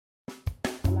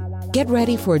Get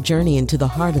ready for a journey into the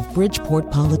heart of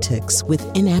Bridgeport politics with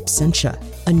In Absentia,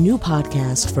 a new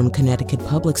podcast from Connecticut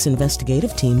Public's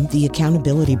investigative team, The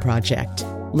Accountability Project.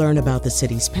 Learn about the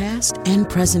city's past and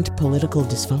present political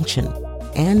dysfunction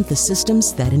and the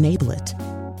systems that enable it.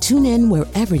 Tune in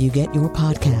wherever you get your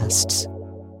podcasts.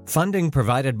 Funding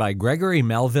provided by Gregory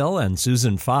Melville and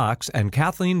Susan Fox and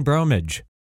Kathleen Bromage.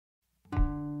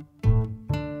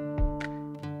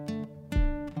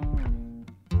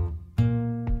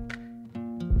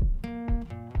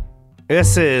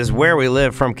 This is Where We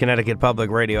Live from Connecticut Public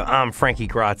Radio. I'm Frankie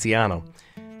Graziano.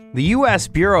 The U.S.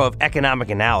 Bureau of Economic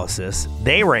Analysis,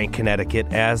 they rank Connecticut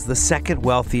as the second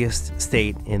wealthiest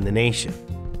state in the nation.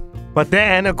 But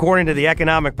then, according to the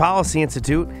Economic Policy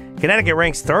Institute, Connecticut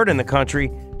ranks third in the country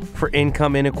for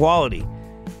income inequality.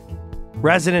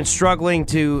 Residents struggling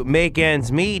to make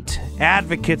ends meet,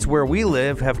 advocates where we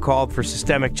live have called for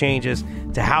systemic changes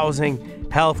to housing,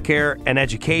 healthcare, and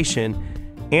education,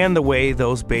 and the way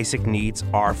those basic needs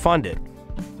are funded.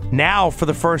 Now, for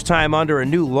the first time under a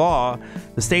new law,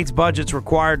 the state's budget's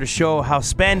required to show how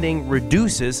spending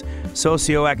reduces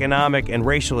socioeconomic and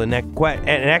racial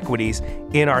inequities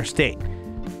in our state.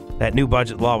 That new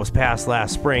budget law was passed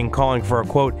last spring, calling for a,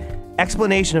 quote,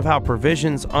 explanation of how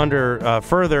provisions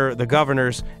further the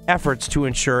governor's efforts to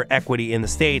ensure equity in the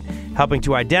state, helping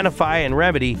to identify and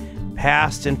remedy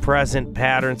past and present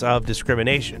patterns of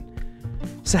discrimination.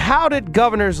 So how did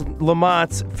Governor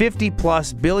Lamont's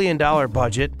 $50+ billion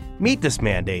budget meet this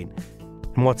mandate?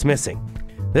 And what's missing?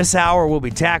 This hour we'll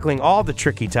be tackling all the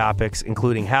tricky topics,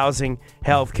 including housing,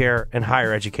 healthcare, and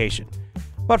higher education.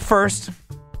 But first,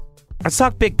 let's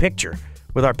talk big picture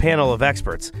with our panel of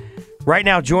experts. Right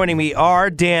now joining me are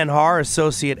Dan Haar,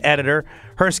 Associate Editor,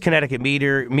 Hearst Connecticut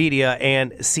Media,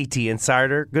 and CT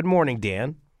Insider. Good morning,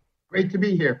 Dan. Great to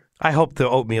be here. I hope the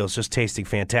oatmeal is just tasting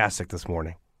fantastic this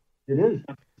morning. It is.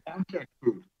 Soundcheck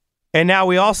food. And now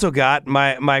we also got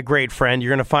my great friend. You're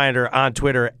going to find her on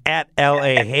Twitter at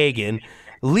L.A. Hagan,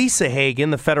 Lisa Hagan,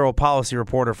 the federal policy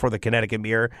reporter for the Connecticut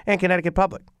Mirror and Connecticut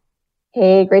Public.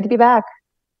 Hey, great to be back.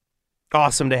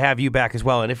 Awesome to have you back as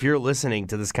well. And if you're listening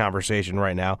to this conversation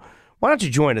right now, why don't you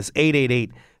join us?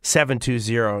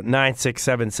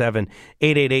 888-720-9677,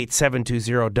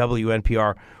 888-720-WNPR.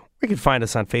 Or you can find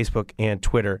us on Facebook and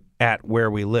Twitter at Where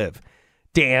We Live.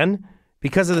 Dan,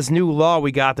 because of this new law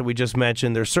we got that we just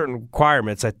mentioned, there's certain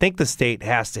requirements I think the state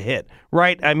has to hit,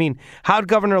 right? I mean, how did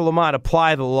Governor Lamont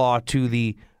apply the law to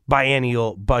the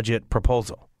biennial budget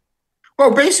proposal?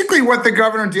 Well, basically what the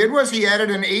governor did was he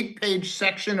added an 8-page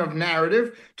section of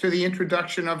narrative to the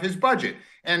introduction of his budget.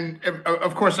 And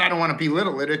of course, I don't want to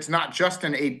belittle it. It's not just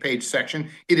an 8-page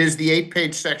section. It is the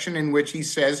 8-page section in which he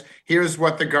says, here's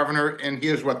what the governor and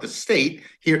here's what the state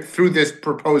here through this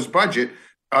proposed budget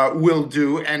will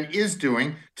do and is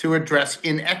doing to address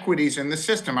inequities in the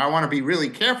system. I want to be really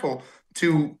careful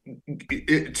to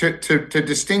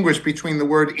distinguish between the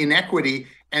word inequity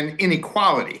and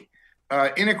inequality.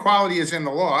 Inequality is in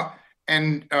the law,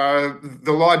 and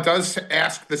the law does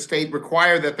ask the state,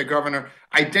 require that the governor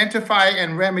identify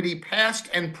and remedy past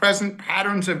and present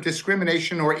patterns of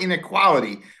discrimination or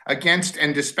inequality against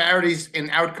and disparities in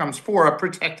outcomes for a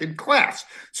protected class.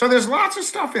 So there's lots of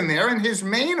stuff in there, and his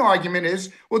main argument is,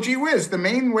 well, gee whiz, the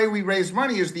main way we raise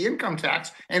money is the income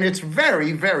tax, and it's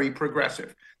very, very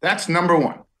progressive. That's number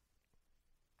one.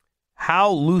 How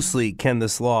loosely can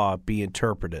this law be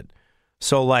interpreted?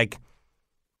 So, like,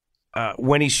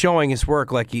 when he's showing his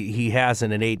work like he has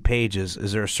in 8 pages,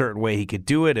 is there a certain way he could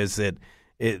do it? Is it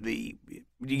you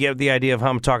get the idea of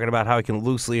how I'm talking about how he can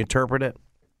loosely interpret it?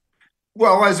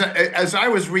 Well, as I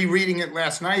was rereading it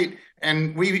last night,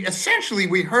 and we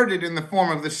heard it in the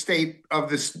form of the state of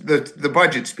the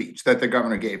budget speech that the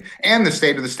governor gave, and the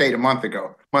state of the state a month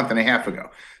and a half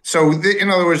ago. So, in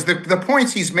other words, the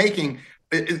points he's making.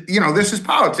 This is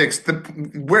politics.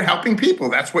 We're helping people.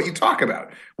 That's what you talk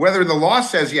about. Whether the law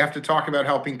says you have to talk about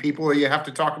helping people or you have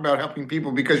to talk about helping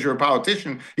people because you're a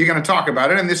politician, you're going to talk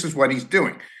about it. And this is what he's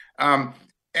doing. And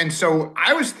so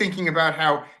I was thinking about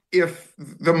how if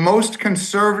the most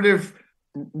conservative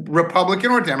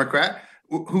Republican or Democrat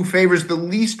who favors the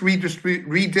least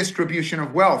redistribution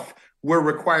of wealth were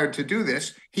required to do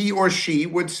this, he or she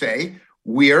would say,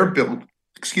 we're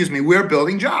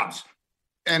building jobs.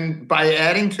 And by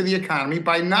adding to the economy,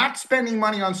 by not spending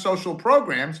money on social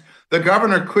programs, the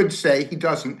governor could say, he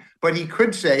doesn't, but he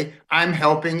could say, I'm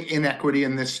helping inequity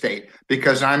in this state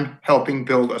because I'm helping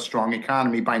build a strong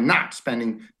economy by not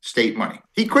spending state money.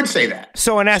 He could say that.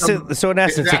 So in essence,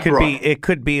 it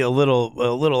could be a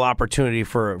little opportunity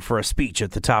for a speech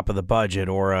at the top of the budget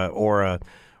or a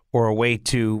way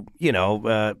to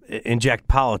inject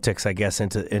politics, I guess,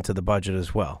 into the budget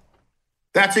as well.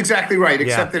 That's exactly right, Yeah.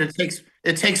 except that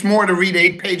it takes more to read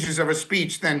 8 pages of a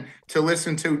speech than to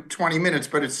listen to 20 minutes,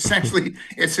 but it's essentially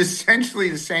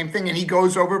the same thing, and he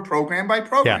goes over program by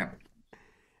program. Yeah.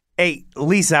 Hey,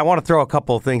 Lisa, I want to throw a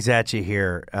couple of things at you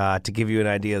here to give you an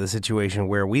idea of the situation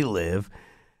where we live.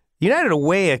 United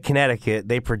Way of Connecticut,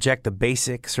 they project the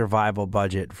basic survival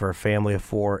budget for a family of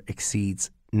four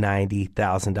exceeds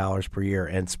 $90,000 per year.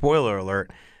 And spoiler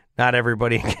alert, not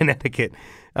everybody in Connecticut,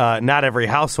 not every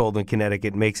household in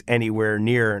Connecticut makes anywhere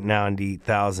near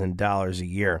 $90,000 a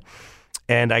year.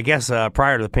 And I guess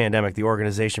prior to the pandemic, the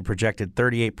organization projected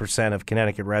 38% of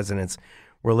Connecticut residents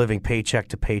were living paycheck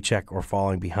to paycheck or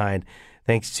falling behind,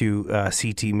 thanks to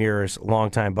CT Mirror's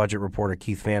longtime budget reporter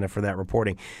Keith Vanna for that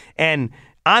reporting. And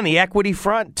on the equity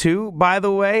front, too, by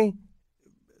the way,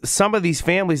 some of these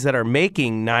families that are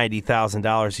making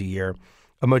 $90,000 a year,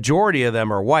 a majority of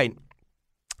them are white.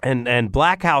 And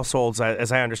black households,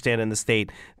 as I understand in the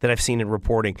state that I've seen in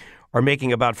reporting, are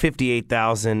making about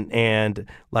 $58,000, and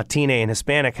Latina and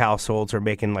Hispanic households are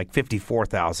making like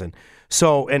 $54,000.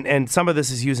 So, and some of this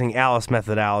is using ALICE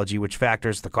methodology, which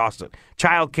factors the cost of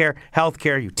childcare,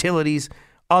 healthcare, utilities,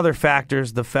 other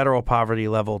factors. The federal poverty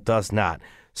level does not.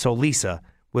 So, Lisa,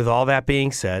 with all that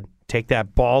being said, take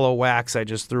that ball of wax I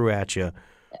just threw at you.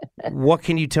 What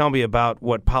can you tell me about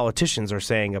what politicians are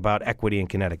saying about equity in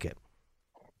Connecticut?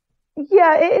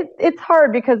 Yeah, it's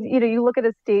hard because, you look at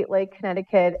a state like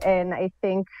Connecticut, and I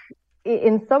think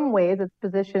in some ways it's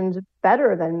positioned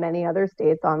better than many other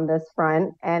states on this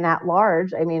front. And at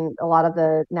large, I mean, a lot of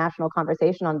the national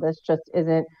conversation on this just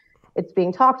isn't, it's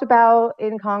being talked about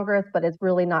in Congress, but it's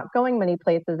really not going many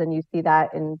places. And you see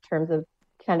that in terms of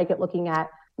Connecticut looking at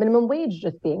minimum wage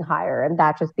just being higher and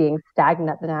that just being stagnant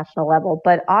at the national level.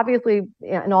 But obviously,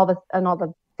 in all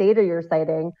the data you're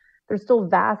citing, there's still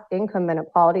vast income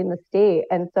inequality in the state.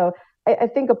 And so I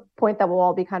think a point that we'll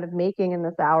all be kind of making in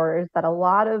this hour is that a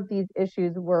lot of these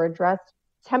issues were addressed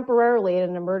temporarily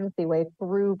in an emergency way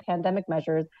through pandemic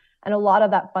measures, and a lot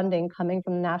of that funding coming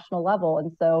from the national level.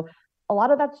 And so a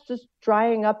lot of that's just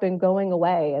drying up and going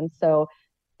away. And so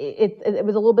it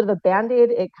was a little bit of a Band-Aid.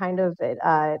 It kind of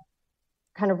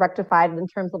rectified in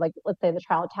terms of, like, let's say the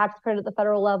child tax credit at the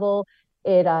federal level.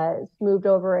 It moved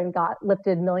over and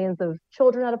lifted millions of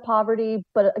children out of poverty.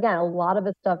 But again, a lot of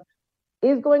this stuff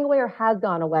is going away or has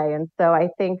gone away. And so I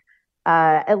think,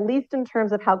 at least in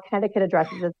terms of how Connecticut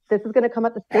addresses this is going to come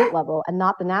at the state level and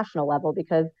not the national level,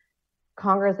 because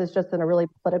Congress is just in a really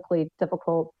politically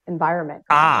difficult environment.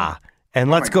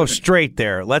 And let's go straight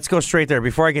there. Let's go straight there.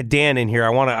 Before I get Dan in here, I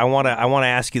want to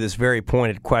ask you this very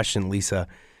pointed question, Lisa.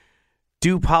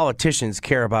 Do politicians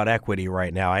care about equity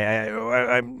right now?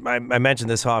 I mentioned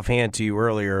this offhand to you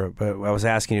earlier, but I was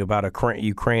asking you about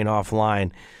Ukraine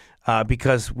offline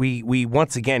because we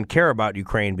once again care about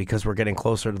Ukraine because we're getting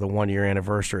closer to the 1-year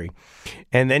anniversary.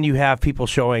 And then you have people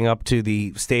showing up to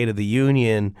the State of the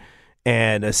Union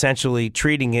and essentially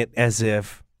treating it as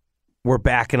if we're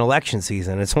back in election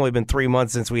season. It's only been 3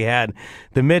 months since we had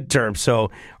the midterm.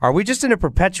 So are we just in a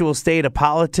perpetual state of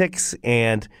politics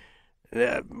and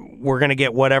we're going to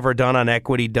get whatever done on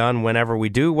equity done whenever we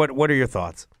do? What are your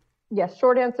thoughts? Yes,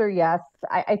 short answer, yes.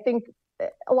 I think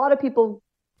a lot of people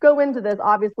go into this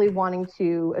obviously wanting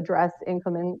to address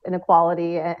income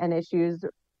inequality and issues,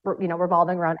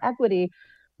 revolving around equity.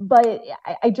 But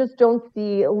I just don't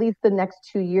see, at least the next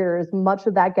 2 years, much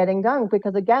of that getting done,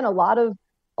 because again, a lot of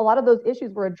those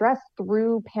issues were addressed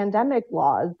through pandemic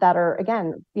laws that are,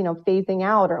 again, phasing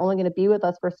out or only going to be with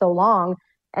us for so long.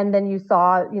 And then you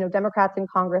saw, Democrats in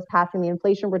Congress passing the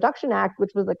Inflation Reduction Act,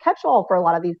 which was a catch-all for a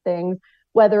lot of these things,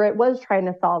 whether it was trying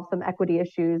to solve some equity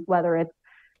issues, whether it's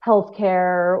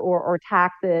healthcare or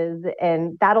taxes,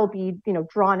 and that'll be,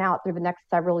 drawn out through the next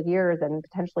several years and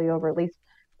potentially over at least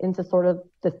into sort of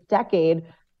this decade.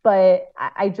 But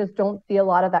I just don't see a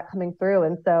lot of that coming through.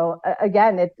 And so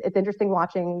again, it's interesting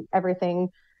watching everything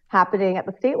happening at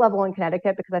the state level in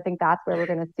Connecticut, because I think that's where we're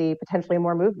going to see potentially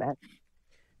more movement.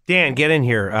 Dan, get in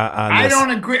here on this. I don't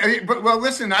agree. But, well,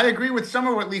 listen, I agree with some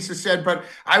of what Lisa said, but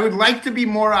I would like to be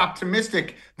more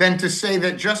optimistic than to say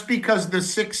that just because the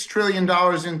 $6 trillion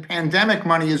in pandemic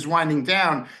money is winding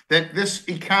down, that this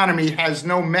economy has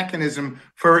no mechanism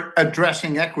for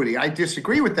addressing equity. I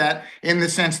disagree with that in the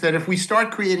sense that if we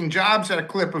start creating jobs at a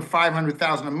clip of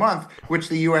 500,000 a month, which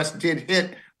the U.S. did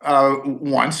hit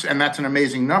once, and that's an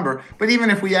amazing number. But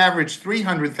even if we average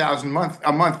 300,000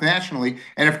 a month nationally,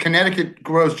 and if Connecticut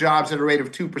grows jobs at a rate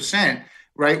of 2%,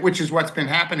 right, which is what's been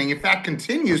happening, if that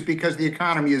continues because the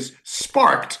economy is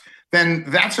sparked, then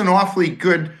that's an awfully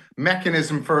good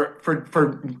mechanism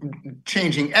for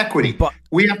changing equity. But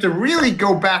we have to really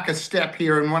go back a step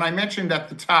here. And when I mentioned at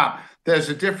the top, there's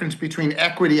a difference between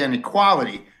equity and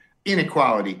inequality.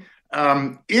 Inequality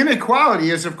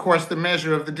is, of course, the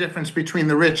measure of the difference between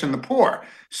the rich and the poor.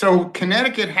 So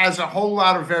Connecticut has a whole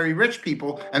lot of very rich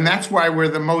people, and that's why we're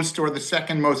the most or the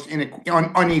second most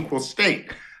unequal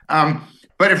state.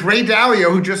 But if Ray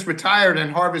Dalio, who just retired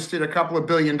and harvested a couple of $1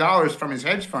 billion from his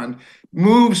hedge fund,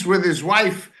 moves with his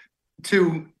wife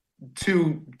to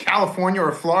California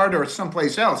or Florida or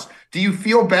someplace else, do you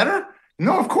feel better?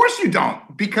 No, of course you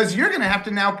don't, because you're going to have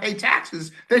to now pay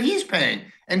taxes that he's paying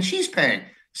and she's paying.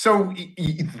 So,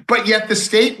 but yet the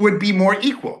state would be more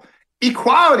equal.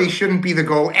 Equality shouldn't be the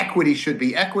goal. Equity should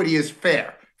be. Equity is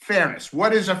fairness.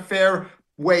 What is a fair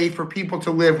way for people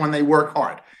to live when they work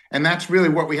hard? And that's really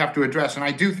what we have to address. And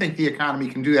I do think the economy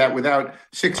can do that without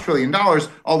 $6 trillion,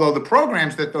 although the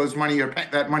programs that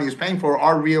that money is paying for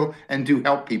are real and do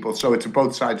help people. So it's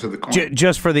both sides of the coin.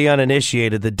 Just for the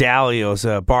uninitiated, the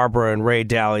Dalios, Barbara and Ray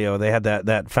Dalio, they had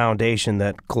that foundation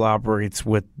that collaborates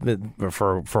with,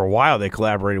 for a while, they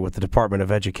collaborated with the Department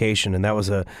of Education, and that was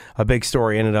a big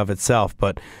story in and of itself.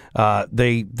 But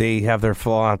they have their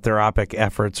philanthropic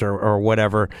efforts or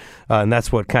whatever, and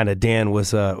that's what kind of Dan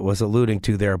was alluding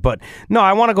to there. But no,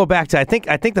 I want to go back to I think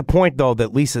the point though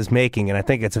that Lisa's making, and I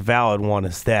think it's a valid one,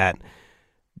 is that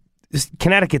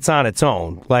Connecticut's on its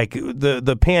own. Like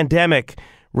the pandemic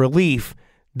relief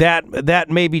that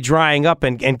may be drying up,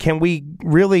 and can we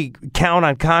really count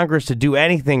on Congress to do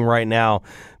anything right now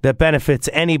that benefits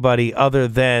anybody other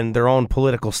than their own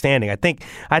political standing? I think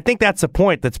that's a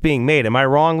point that's being made. Am I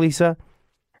wrong, Lisa?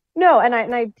 No, and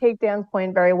I take Dan's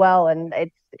point very well, and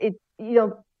it's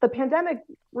the pandemic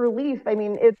relief, I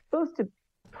mean, it's supposed to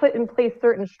put in place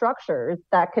certain structures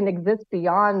that can exist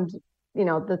beyond,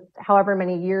 the however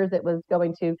many years it was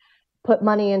going to put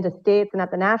money into states and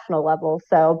at the national level.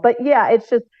 So, but yeah, it's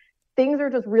just, things are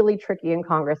just really tricky in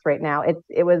Congress right now.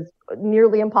 It was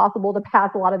nearly impossible to pass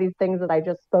a lot of these things that I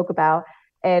just spoke about,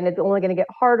 and it's only going to get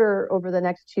harder over the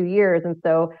next 2 years. And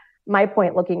so my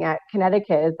point looking at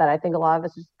Connecticut is that I think a lot of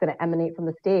this is just going to emanate from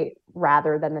the state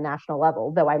rather than the national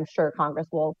level, though I'm sure Congress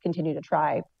will continue to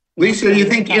try. Lisa, do you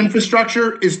think the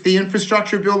infrastructure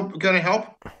bill going to help?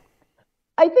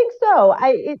 I think so.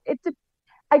 I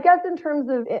guess in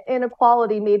terms of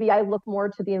inequality, maybe I look more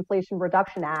to the Inflation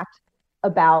Reduction Act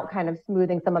about kind of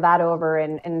smoothing some of that over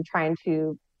and trying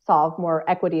to solve more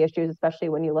equity issues, especially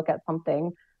when you look at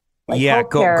something like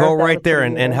go right there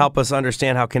and help us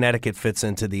understand how Connecticut fits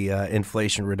into the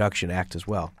Inflation Reduction Act as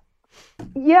well.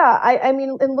 Yeah, I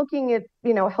mean, in looking at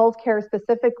healthcare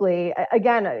specifically,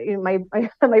 again,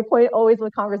 my point always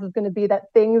with Congress is going to be that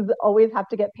things always have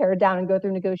to get pared down and go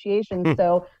through negotiations.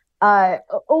 So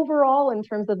overall, in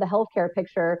terms of the healthcare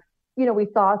picture, we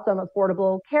saw some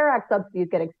Affordable Care Act subsidies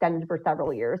get extended for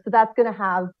several years. So that's going to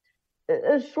have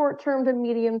a short-term to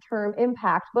medium-term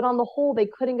impact. But on the whole, they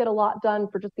couldn't get a lot done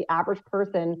for just the average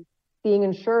person being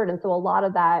insured. And so a lot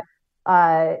of that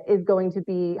is going to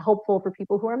be helpful for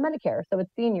people who are on Medicare. So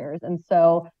it's seniors. And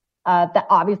so that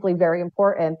obviously very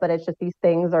important, but it's just these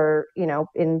things are,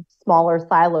 in smaller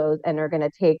silos and are going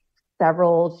to take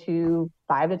several to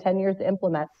 5 to 10 years to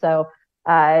implement. So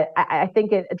I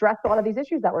think it addressed a lot of these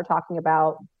issues that we're talking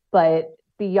about. But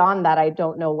beyond that, I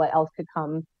don't know what else could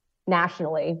come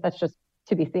nationally. That's just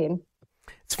to be seen.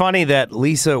 It's funny that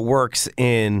Lisa works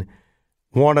in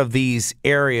one of these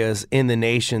areas in the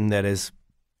nation that is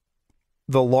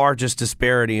the largest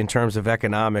disparity in terms of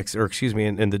economics, or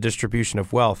in the distribution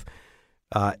of wealth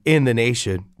in the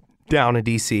nation, down in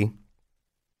D.C.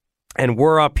 And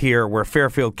we're up here where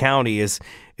Fairfield County is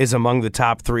among the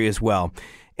top 3 as well.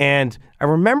 And I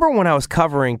remember when I was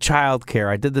covering childcare,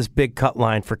 I did this big cut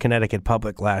line for Connecticut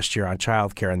Public last year on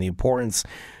childcare and the importance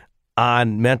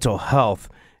on mental health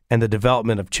and the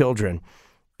development of children.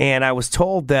 And I was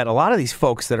told that a lot of these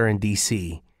folks that are in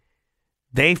D.C.,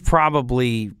 they've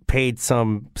probably paid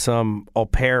some au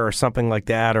pair or something like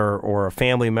that, or a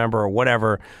family member or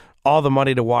whatever, all the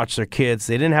money to watch their kids.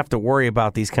 They didn't have to worry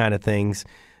about these kind of things.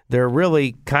 They're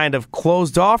really kind of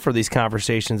closed off for these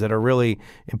conversations that are really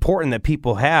important that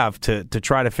people have to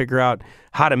try to figure out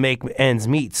how to make ends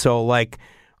meet. So,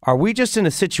 are we just in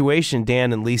a situation,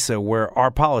 Dan and Lisa, where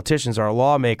our politicians, our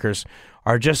lawmakers,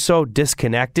 are just so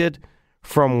disconnected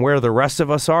from where the rest of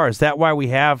us are? Is that why we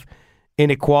have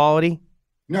inequality?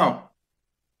 No.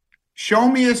 Show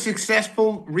me a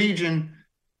successful region,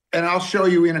 and I'll show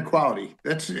you inequality.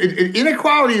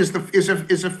 Inequality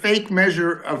is a fake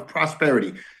measure of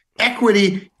prosperity.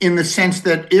 Equity, in the sense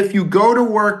that if you go to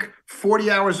work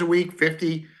 40 hours a week,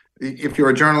 50, If you're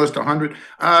a journalist, 100.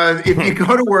 If you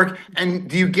go to work, and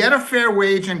do you get a fair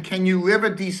wage, and can you live a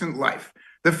decent life?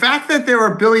 The fact that there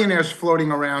are billionaires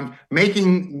floating around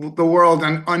making the world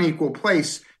an unequal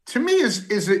place, to me,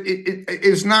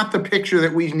 is not the picture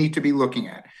that we need to be looking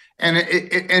at.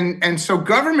 And so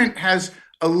government has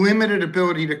a limited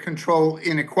ability to control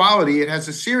inequality. It has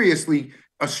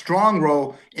a strong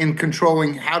role in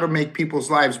controlling how to make people's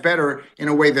lives better in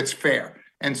a way that's fair.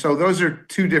 And so those are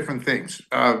two different things.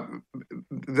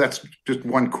 That's just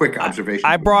one quick observation.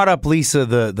 I brought up, Lisa,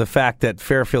 the fact that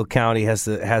Fairfield County has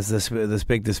this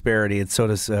big disparity, and so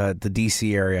does the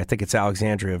D.C. area. I think it's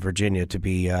Alexandria, Virginia, to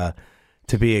be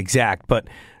exact. But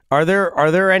are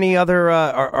there any other?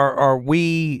 Are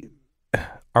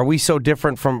we so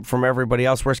different from everybody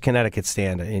else? Where's Connecticut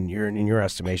stand in your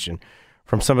estimation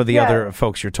from some of the other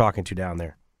folks you're talking to down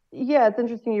there? Yeah, it's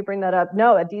interesting you bring that up.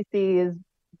 No, D.C. has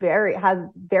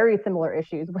very similar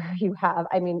issues where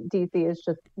DC is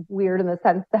just weird in the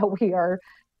sense that we are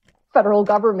federal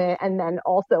government and then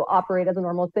also operate as a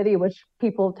normal city, which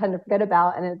people tend to forget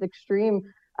about, and it's extreme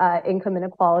income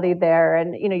inequality there.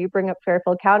 And, you bring up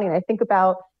Fairfield County, and I think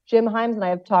about Jim Himes, and I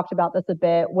have talked about this a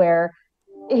bit, where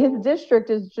his district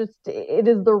is it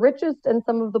is the richest and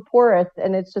some of the poorest.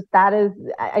 And it's just,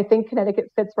 I think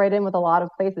Connecticut fits right in with a lot of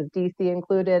places, DC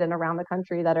included, and around the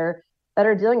country that are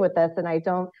dealing with this. And I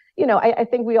don't, I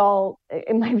think we all,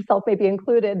 and myself maybe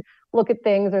included, look at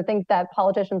things or think that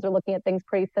politicians are looking at things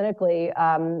pretty cynically.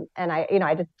 And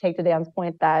I just take to Dan's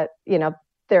point that,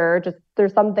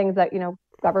 there's some things that,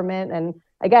 government, and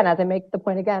again, as I make the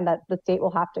point again, that the state will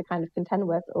have to kind of contend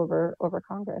with over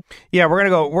Congress. Yeah, we're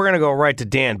gonna go right to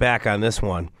Dan back on this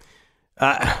one.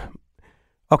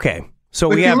 Okay, so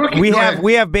we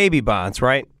have baby bonds,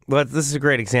 right? Well, this is a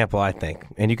great example, I think,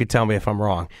 and you could tell me if I'm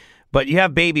wrong. But you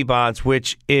have baby bonds,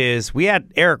 which is, we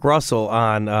had Eric Russell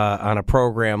on a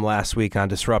program last week on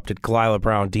Disrupted. Kalila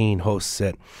Brown Dean hosts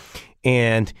it,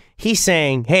 and he's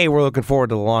saying, "Hey, we're looking forward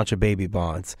to the launch of baby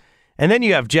bonds." And then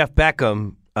you have Jeff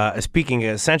Beckham speaking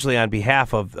essentially on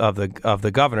behalf of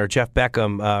the governor. Jeff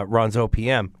Beckham runs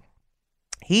OPM.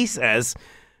 He says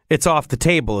it's off the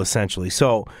table essentially.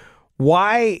 So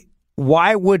why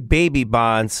would baby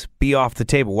bonds be off the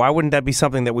table? Why wouldn't that be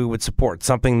something that we would support?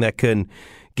 Something that can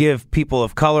give people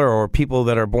of color or people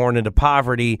that are born into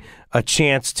poverty a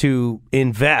chance to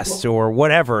invest or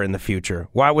whatever in the future?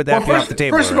 Why would that be off the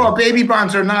table? First of all, baby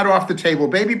bonds are not off the table.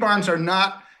 Baby bonds are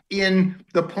not in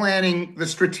the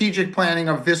strategic planning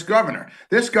of this governor.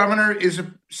 This governor is a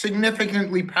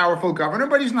significantly powerful governor,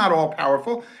 but he's not all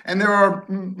powerful. And there are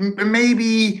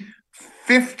maybe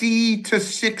 50 to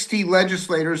 60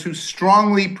 legislators who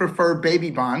strongly prefer baby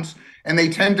bonds, and they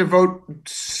tend to vote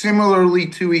similarly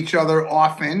to each other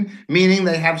often, meaning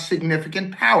they have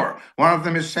significant power. One of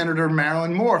them is Senator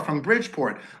Marilyn Moore from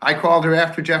Bridgeport. I called her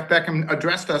after Jeff Beckham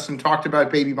addressed us and talked about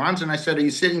baby bonds, and I said, "Are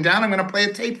you sitting down? I'm going to play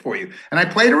a tape for you." And I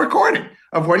played a recording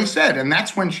of what he said, and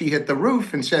that's when she hit the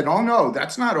roof and said, "Oh no,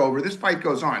 that's not over. This fight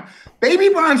goes on." Baby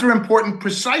bonds are important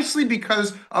precisely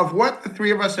because of what the three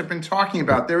of us have been talking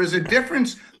about. There is a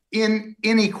difference in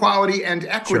inequality and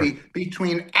equity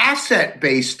between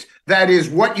asset-based, that is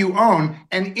what you own,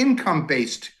 and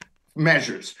income-based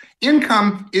measures.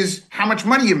 Income is how much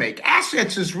money you make.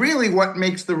 Assets is really what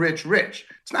makes the rich rich.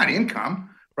 It's not income,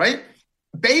 right?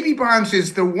 Baby bonds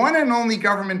is the one and only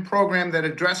government program that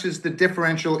addresses the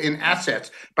differential in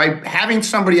assets by having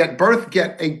somebody at birth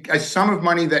get a sum of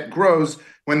money that grows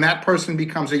when that person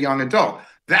becomes a young adult.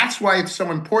 That's why it's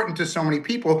so important to so many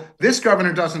people. This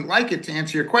governor doesn't like it, to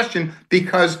answer your question,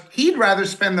 because he'd rather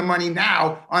spend the money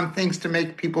now on things to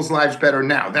make people's lives better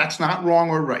now. That's not wrong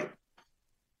or right.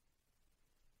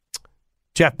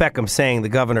 Jeff Beckham saying the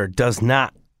governor does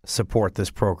not support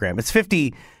this program. It's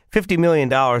 $50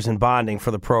 million in bonding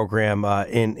for the program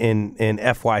in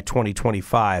FY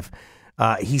 2025.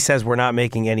 He says we're not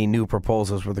making any new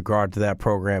proposals with regard to that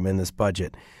program in this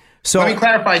budget. So let me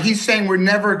clarify. He's saying we're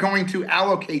never going to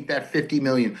allocate that $50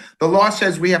 million. The law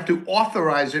says we have to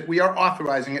authorize it. We are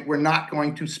authorizing it. We're not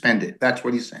going to spend it. That's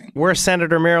what he's saying. Where's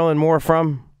Senator Marilyn Moore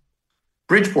from?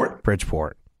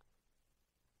 Bridgeport.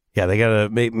 Yeah, they gotta.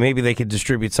 Maybe they could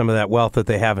distribute some of that wealth that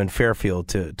they have in Fairfield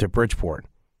to Bridgeport.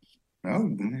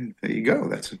 Oh, there you go.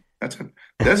 That's an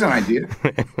idea.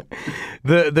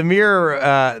 The mirror.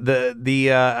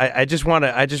 I just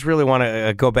really want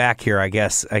to go back here. I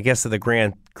guess to the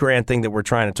grand thing that we're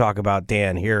trying to talk about,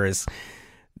 Dan. Here is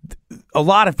a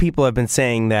lot of people have been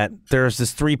saying that there's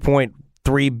this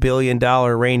 $3.3 billion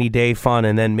rainy day fund,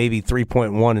 and then maybe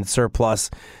 3.1 in surplus.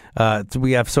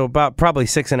 We have about probably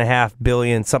 $6.5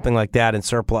 billion, something like that, in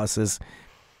surpluses.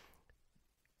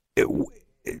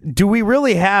 do we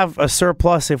really have a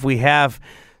surplus if we have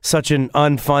such an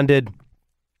unfunded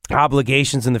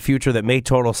obligations in the future that may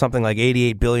total something like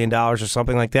 $88 billion or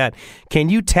something like that? Can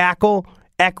you tackle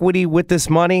equity with this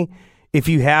money if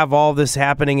you have all this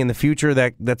happening in the future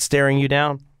that's staring you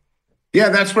down? Yeah,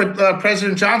 that's what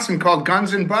President Johnson called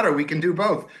guns and butter. We can do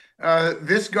both.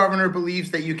 This governor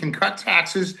believes that you can cut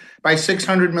taxes by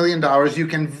 $600 million. You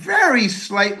can very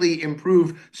slightly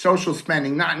improve social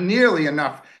spending, not nearly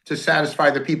enough to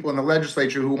satisfy the people in the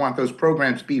legislature who want those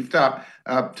programs beefed up,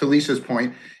 to Lisa's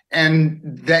point, and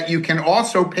that you can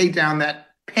also pay down that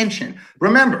pension.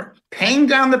 Remember, paying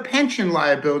down the pension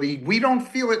liability, we don't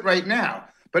feel it right now,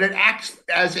 but it acts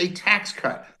as a tax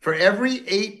cut. For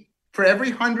every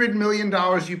 $100 million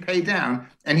you pay down,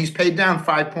 and he's paid down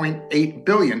 $5.8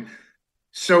 billion.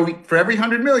 So for every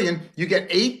 $100 million, you get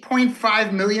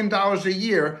 $8.5 million a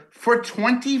year for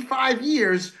 25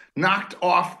 years knocked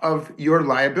off of your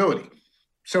liability.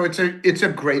 So it's a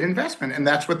great investment, and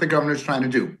that's what the governor's trying to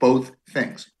do, both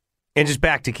things. And just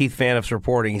back to Keith Phaneuf's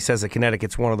reporting, he says that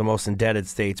Connecticut's one of the most indebted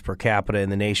states per capita in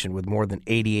the nation, with more than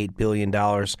 $88 billion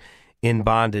in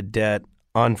bonded debt,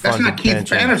 unfunded That's not Keith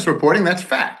Phaneuf's reporting. That's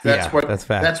fact. That's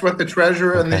fact. That's what the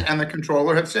treasurer and the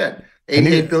controller have said.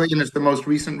 $88 billion is the most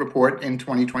recent report in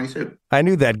 2022. I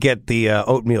knew that'd get the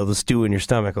oatmeal, the stew in your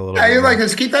stomach a little bit. Yeah, you're like,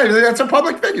 Keith, that's a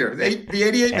public figure. The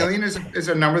 $88 million is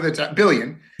a number that's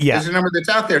billion. Yeah. Is a number that's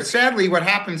out there. Sadly, what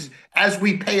happens as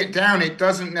we pay it down, it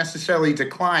doesn't necessarily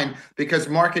decline because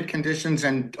market conditions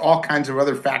and all kinds of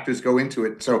other factors go into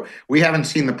it. So we haven't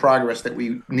seen the progress that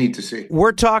we need to see.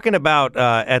 We're talking about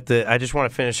I just want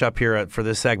to finish up here for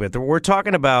this segment. We're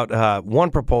talking about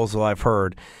one proposal I've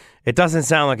heard. It doesn't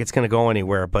sound like it's going to go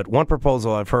anywhere, but one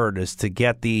proposal I've heard is to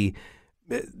get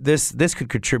this could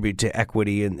contribute to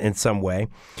equity in some way.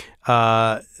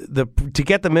 To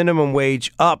get the minimum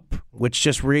wage up, which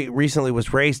just recently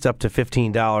was raised up to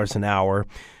 $15 an hour,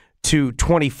 to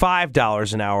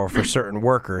 $25 an hour for certain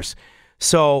workers.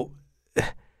 So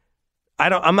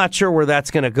I'm not sure where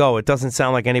that's going to go. It doesn't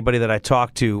sound like anybody that I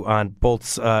talked to on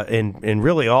both in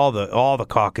really all the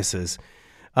caucuses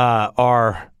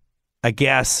are, I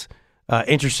guess,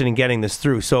 interested in getting this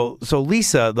through. So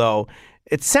Lisa, though,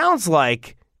 it sounds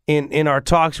like in our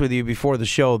talks with you before the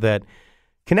show that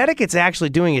Connecticut's actually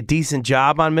doing a decent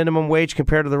job on minimum wage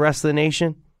compared to the rest of the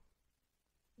nation.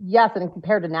 Yes, and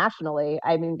compared to nationally,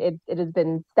 I mean, it has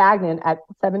been stagnant at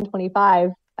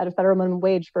 $7.25 at a federal minimum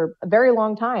wage for a very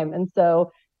long time, and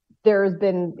so there's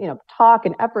been talk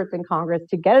and efforts in Congress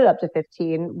to get it up to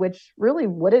 15, which really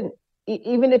wouldn't,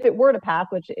 even if it were to pass,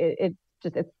 which it's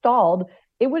stalled,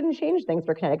 it wouldn't change things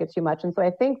for Connecticut too much. And so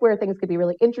I think where things could be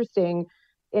really interesting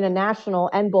in a national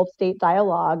and both state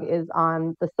dialogue is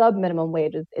on the sub minimum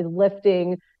wages, is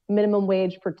lifting minimum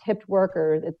wage for tipped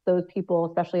workers. It's those people,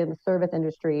 especially in the service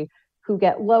industry, who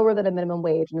get lower than a minimum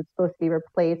wage, and it's supposed to be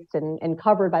replaced and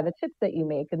covered by the tips that you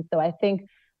make. And so I think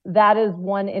that is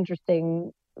one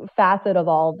interesting facet of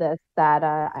all of this that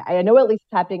I know at least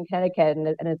it's happening in Connecticut and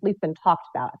at least been talked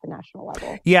about at the national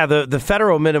level. Yeah, the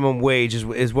federal minimum wage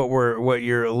is what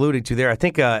you're alluding to there. I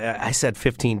think I said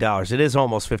 $15. It is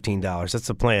almost $15. That's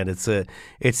the plan. It's to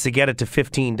get it to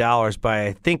 $15 by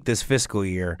I think this fiscal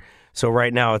year. So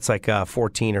right now it's like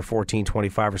 14 or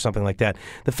 14.25 or something like that.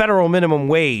 The federal minimum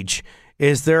wage,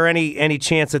 is there any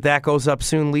chance that goes up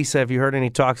soon, Lisa? Have you heard any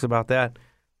talks about that?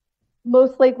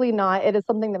 Most likely not. It is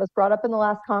something that was brought up in the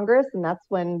last Congress, and that's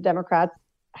when Democrats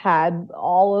had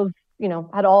all of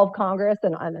Congress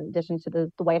and in addition to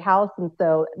the White House. And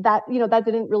so that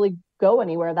didn't really go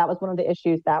anywhere. That was one of the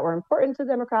issues that were important to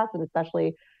Democrats and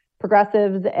especially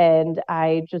progressives. And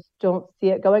I just don't see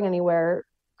it going anywhere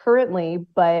currently.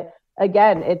 But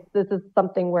again, this is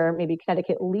something where maybe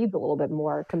Connecticut leads a little bit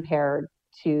more compared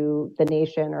to the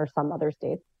nation or some other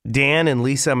states. Dan and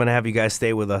Lisa, I'm going to have you guys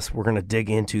stay with us. We're going to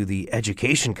dig into the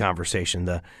education conversation,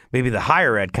 maybe the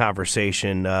higher ed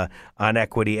conversation on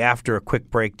equity after a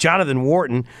quick break. Jonathan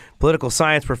Wharton, political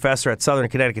science professor at Southern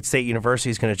Connecticut State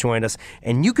University, is going to join us,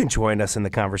 and you can join us in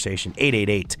the conversation,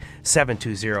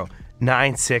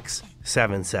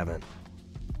 888-720-9677.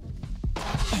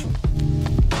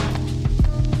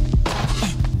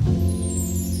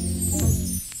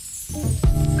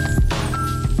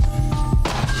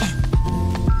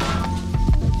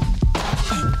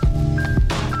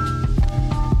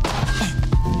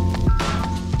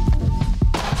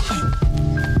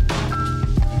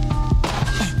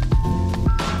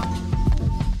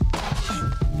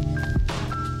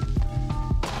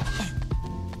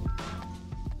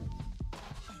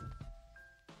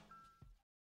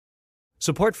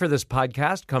 Support for this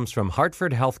podcast comes from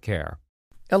Hartford Healthcare.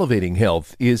 Elevating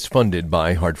Health is funded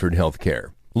by Hartford Healthcare.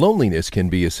 Loneliness can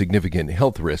be a significant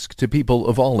health risk to people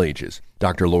of all ages.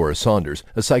 Dr. Laura Saunders,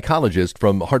 a psychologist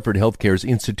from Hartford Healthcare's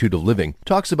Institute of Living,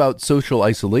 talks about social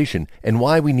isolation and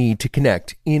why we need to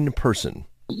connect in person.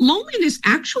 Loneliness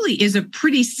actually is a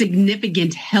pretty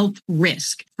significant health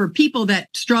risk for people that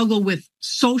struggle with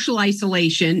social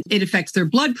isolation. It affects their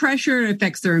blood pressure, it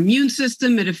affects their immune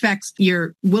system, it affects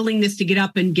your willingness to get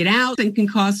up and get out, and can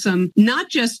cause some not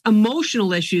just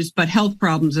emotional issues, but health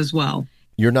problems as well.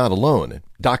 You're not alone.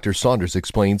 Dr. Saunders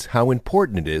explains how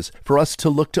important it is for us to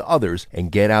look to others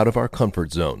and get out of our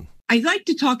comfort zone. I like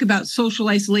to talk about social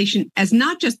isolation as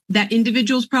not just that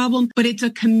individual's problem, but it's a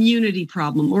community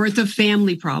problem or it's a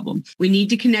family problem. We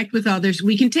need to connect with others.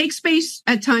 We can take space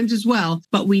at times as well,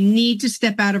 but we need to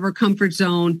step out of our comfort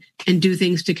zone and do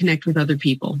things to connect with other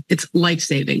people. It's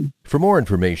life-saving. For more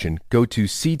information, go to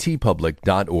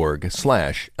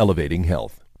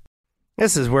ctpublic.org/elevatinghealth.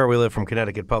 This is Where We Live from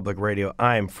Connecticut Public Radio.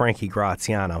 I'm Frankie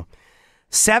Graziano.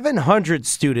 700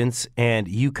 students and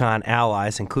UConn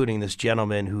allies, including this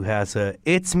gentleman who has a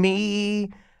 "It's me,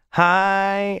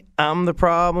 hi, I'm the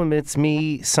problem, it's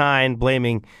me" sign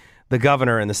blaming the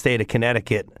governor in the state of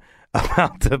Connecticut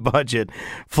about the budget,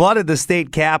 flooded the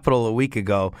state capitol a week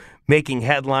ago, making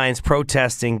headlines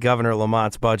protesting Governor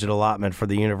Lamont's budget allotment for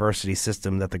the university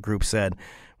system that the group said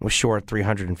was short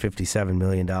 $357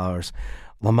 million.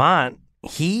 Lamont,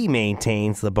 he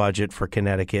maintains the budget for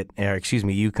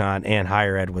UConn and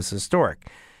higher ed was historic.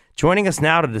 Joining us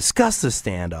now to discuss the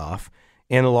standoff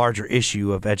and the larger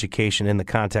issue of education in the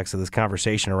context of this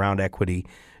conversation around equity,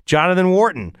 Jonathan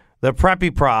Wharton, the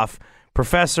preppy prof,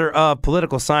 professor of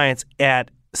political science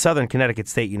at Southern Connecticut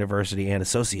State University and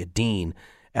associate dean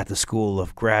at the School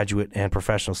of Graduate and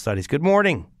Professional Studies. Good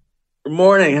morning. Good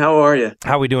morning. How are you?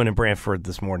 How are we doing in Brantford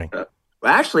this morning?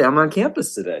 Actually, I'm on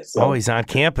campus today. So. Oh, he's on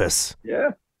campus.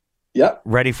 Yeah. Yep.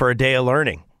 Ready for a day of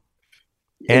learning.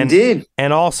 Indeed.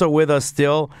 And also with us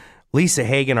still, Lisa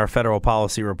Hagan, our federal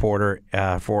policy reporter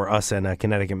for us and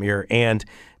Connecticut Mirror, and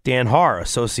Dan Haar,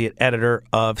 associate editor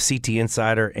of CT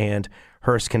Insider and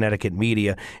Hearst Connecticut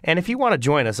Media. And if you want to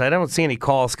join us, I don't see any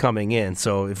calls coming in,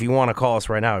 so if you want to call us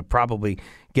right now, I'd probably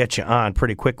get you on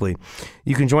pretty quickly.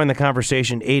 You can join the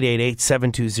conversation,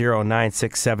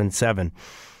 888-720-9677.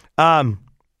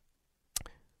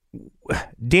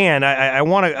 Dan, I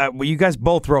want to. You guys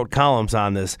both wrote columns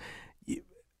on this.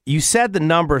 You said the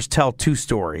numbers tell two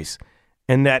stories,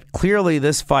 and that clearly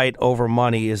this fight over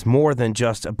money is more than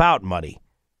just about money.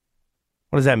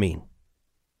 What does that mean?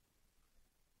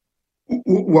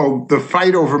 Well, the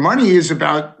fight over money is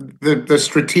about the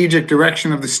strategic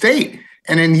direction of the state.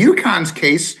 And in UConn's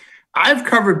case, I've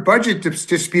covered budget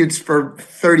disputes for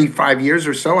 35 years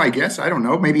or so, I guess. I don't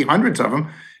know, maybe hundreds of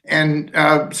them. And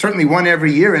certainly one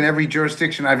every year in every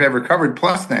jurisdiction I've ever covered,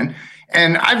 plus then.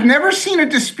 And I've never seen a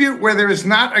dispute where there is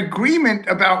not agreement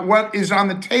about what is on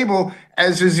the table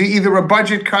as is either a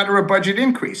budget cut or a budget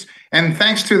increase. And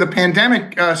thanks to the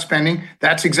pandemic spending,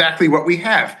 that's exactly what we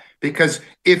have. Because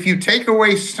if you take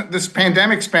away this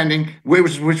pandemic spending,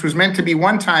 which was meant to be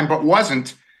one time but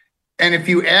wasn't, and if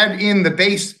you add in the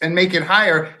base and make it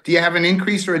higher, do you have an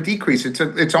increase or a decrease?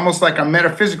 It's almost like a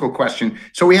metaphysical question.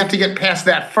 So we have to get past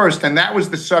that first. And that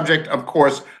was the subject, of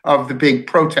course, of the big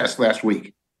protest last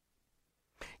week.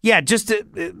 Yeah,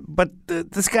 but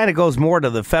this kind of goes more to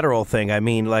the federal thing. I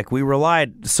mean, like we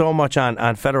relied so much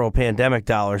on federal pandemic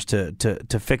dollars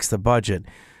to fix the budget.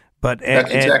 But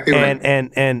That's exactly right.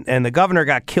 And the governor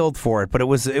got killed for it. But it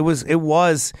was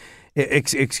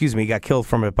got killed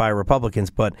from it by Republicans,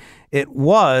 but it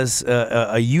was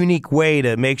a unique way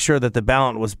to make sure that the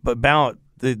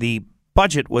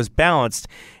budget was balanced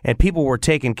and people were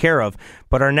taken care of.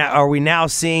 But are we now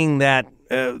seeing that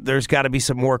there's got to be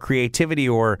some more creativity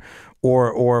or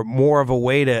more of a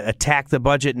way to attack the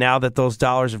budget now that those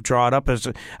dollars have drawn up?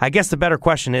 I guess the better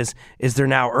question is there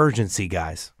now urgency,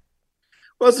 guys?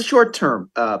 Well, it's a short term.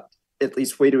 At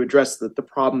least way to address the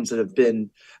problems that have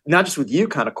been, not just with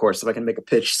UConn, of course, if I can make a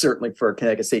pitch, certainly for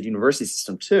Connecticut State University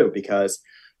system too, because,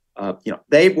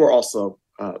 they were also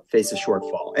face a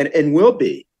shortfall and will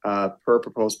be per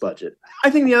proposed budget. I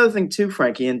think the other thing too,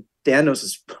 Frankie, and Dan knows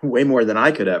this way more than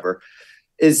I could ever,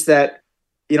 is that,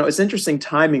 it's interesting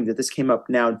timing that this came up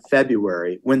now in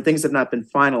February when things have not been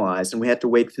finalized and we had to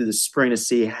wait through the spring to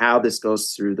see how this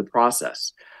goes through the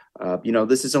process.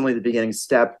 This is only the beginning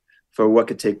step for what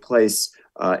could take place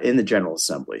in the General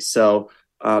Assembly. So,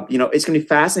 it's going to be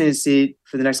fascinating to see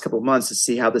for the next couple of months to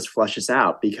see how this flushes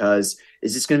out, because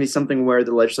is this going to be something where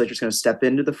the legislature is going to step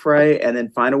into the fray and then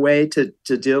find a way to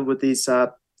deal with these,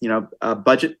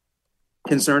 budget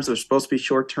concerns that are supposed to be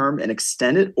short term and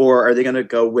extend it? Or are they going to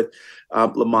go with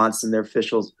Lamont's and their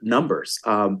officials' numbers?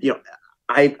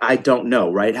 I don't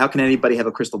know, right? How can anybody have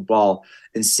a crystal ball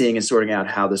in seeing and sorting out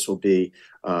how this will be,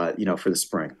 for the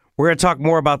spring? We're going to talk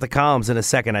more about the columns in a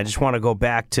second. I just want to go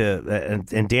back to,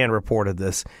 and Dan reported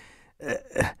this.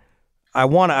 I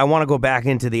want to go back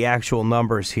into the actual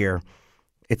numbers here.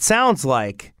 It sounds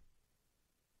like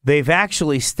they've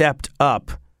actually stepped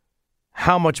up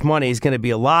how much money is going to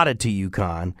be allotted to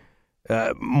UConn,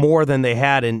 more than they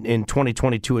had in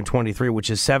 2022 and 23, which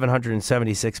is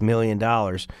 $776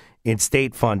 million in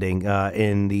state funding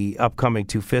in the upcoming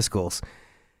two fiscals.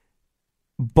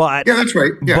 But yeah, that's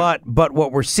right. Yeah. But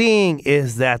what we're seeing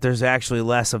is that there's actually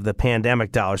less of the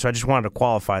pandemic dollars. So I just wanted to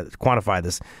quantify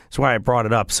this. That's why I brought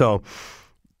it up. So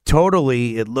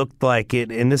totally, it looked like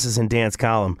it, and this is in Dan's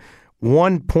column,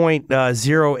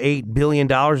 $1.08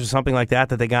 billion or something like that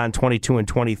they got in 22 and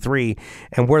 23.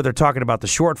 And where they're talking about the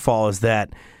shortfall is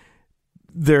that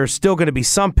there's still going to be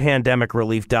some pandemic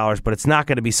relief dollars, but it's not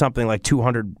going to be something like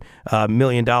 $200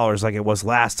 million like it was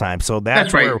last time. So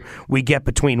that's right. Where we get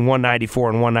between 194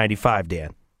 and 195,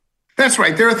 Dan. That's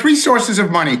right. There are three sources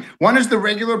of money. One is the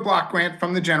regular block grant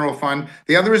from the general fund.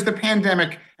 The other is the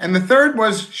pandemic. And the third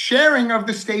was sharing of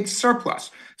the state's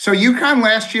surplus. So UConn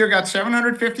last year got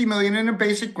 $750 million in a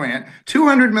basic grant,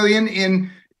 $200 million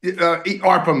in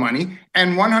ARPA money,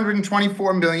 and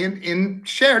 $124 million in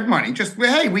shared money. Just,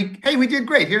 hey, we did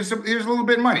great. Here's a little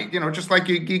bit of money, just like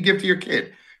you give to your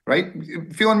kid, right?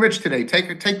 Feeling rich today, take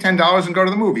 $10 and go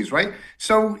to the movies, right?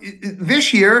 So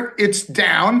this year it's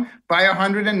down by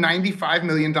 $195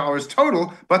 million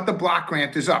total, but the block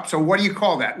grant is up. So what do you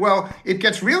call that? Well, it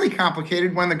gets really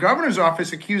complicated when the governor's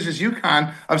office accuses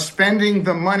UConn of spending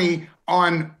the money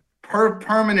on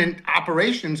permanent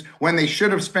operations when they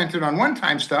should have spent it on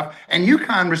one-time stuff. And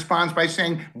UConn responds by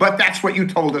saying, but that's what you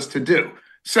told us to do.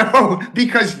 So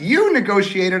because you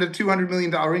negotiated a $200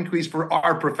 million increase for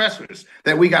our professors,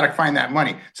 that we got to find that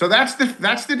money. So that's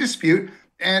the dispute.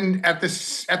 And at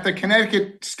the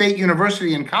Connecticut State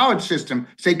University and college system,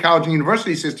 state college and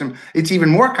university system, it's even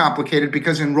more complicated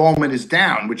because enrollment is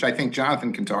down, which I think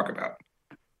Jonathan can talk about.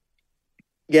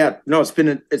 Yeah, no,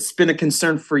 it's been a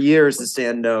concern for years, as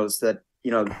Dan knows, that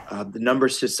the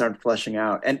numbers just aren't fleshing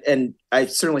out, and I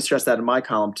certainly stress that in my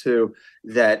column too.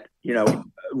 That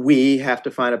we have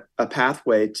to find a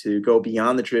pathway to go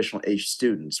beyond the traditional age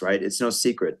students. Right? It's no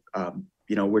secret.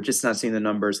 We're just not seeing the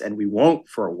numbers, and we won't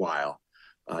for a while.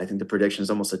 I think the prediction is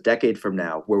almost a decade from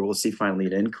now where we'll see finally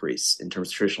an increase in terms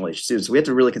of traditional age students. We have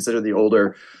to really consider the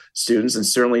older students, and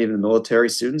certainly even the military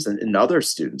students and other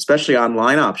students, especially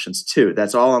online options too.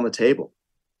 That's all on the table.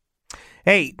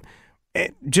 Hey,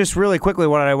 just really quickly,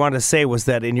 what I wanted to say was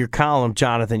that in your column,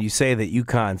 Jonathan, you say that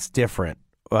UConn's different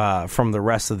from the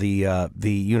rest of the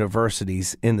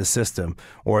universities in the system,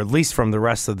 or at least from the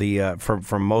rest of the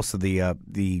from most of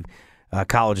the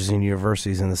colleges and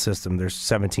universities in the system. There's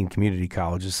 17 community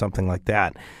colleges, something like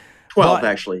that. 12,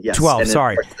 actually, yes. 12, and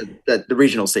sorry. The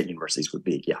regional state universities would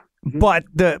be, yeah. Mm-hmm.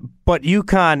 But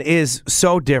UConn is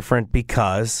so different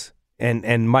because,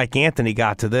 and Mike Anthony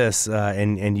got to this,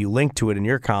 and you linked to it in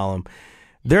your column,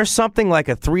 there's something like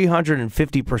a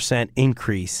 350%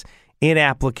 increase in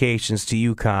applications to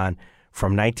UConn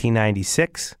from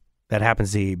 1996. That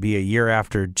happens to be a year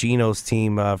after Gino's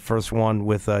team first won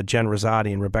with Jen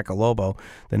Rosati and Rebecca Lobo,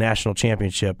 the national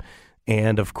championship,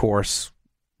 and, of course,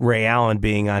 Ray Allen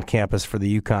being on campus for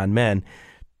the UConn men,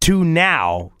 to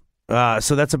now.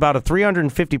 So that's about a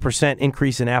 350%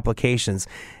 increase in applications.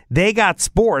 They got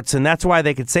sports, and that's why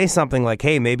they could say something like,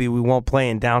 hey, maybe we won't play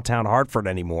in downtown Hartford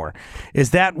anymore.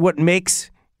 Is that what makes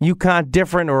UConn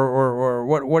different, or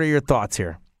what are your thoughts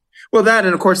here? Well, that,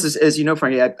 and of course, as you know,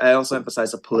 Frankie, I also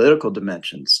emphasize the political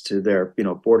dimensions to their,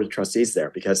 board of trustees there,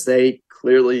 because they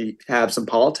clearly have some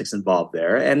politics involved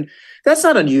there. And that's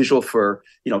not unusual for,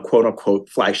 quote unquote,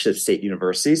 flagship state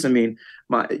universities. I mean,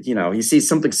 you see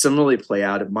something similarly play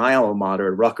out at my alma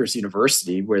mater at Rutgers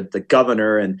University, where the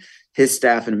governor and his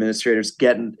staff and administrators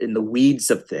get in the weeds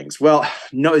of things. Well,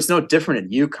 no, it's no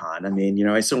different in UConn. I mean,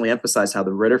 I certainly emphasize how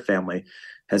the Ritter family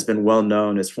has been well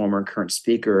known as former and current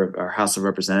speaker of our House of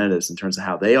Representatives in terms of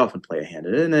how they often play a hand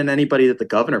in it. And then anybody that the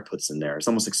governor puts in there is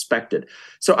almost expected.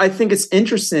 So I think it's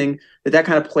interesting that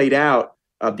kind of played out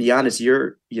beyond, as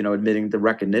you're, admitting the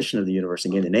recognition of the university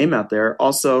and getting the name out there,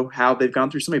 also how they've gone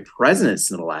through so many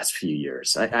presidents in the last few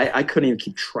years. I couldn't even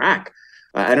keep track.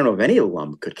 I don't know if any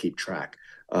alum could keep track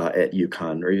at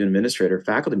UConn, or even administrator or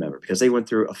faculty member, because they went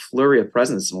through a flurry of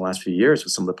presidents in the last few years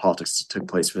with some of the politics that took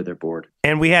place with their board.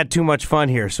 And we had too much fun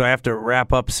here, so I have to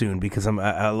wrap up soon because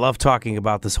I love talking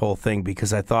about this whole thing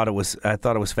because I thought it was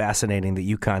fascinating that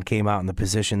UConn came out in the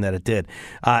position that it did.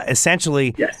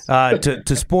 Essentially, yes.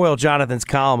 to spoil Jonathan's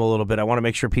column a little bit, I want to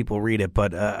make sure people read it,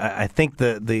 but I think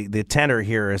the tenor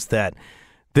here is that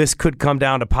this could come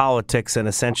down to politics, and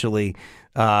essentially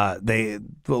the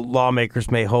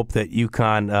lawmakers may hope that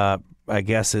UConn, I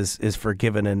guess, is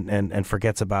forgiven and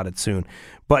forgets about it soon.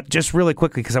 But just really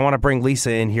quickly, because I want to bring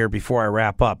Lisa in here before I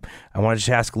wrap up, I want to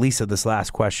just ask Lisa this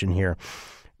last question here.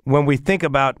 When we think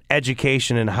about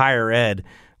education and higher ed,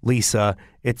 Lisa,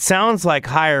 it sounds like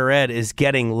higher ed is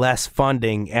getting less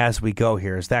funding as we go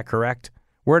here. Is that correct?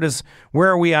 Where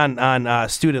are we on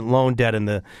student loan debt and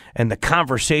the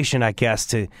conversation, I guess,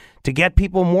 to get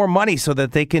people more money so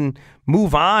that they can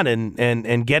move on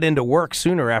and get into work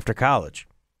sooner after college?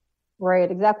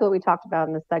 Right, exactly what we talked about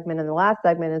in this segment. In the last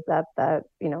segment is that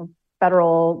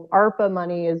federal ARPA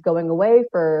money is going away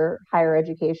for higher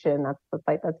education. That's the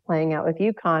fight that's playing out with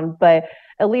UConn. But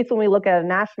at least when we look at a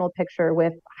national picture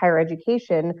with higher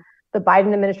education, the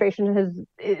Biden administration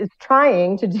is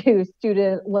trying to do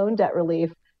student loan debt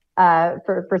relief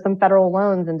for some federal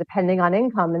loans and depending on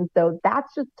income. And so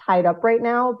that's just tied up right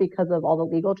now because of all the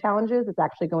legal challenges. It's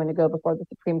actually going to go before the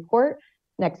Supreme Court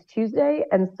next Tuesday.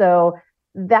 And so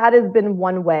that has been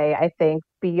one way, I think,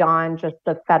 beyond just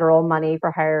the federal money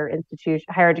for higher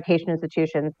education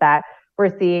institutions that we're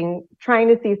trying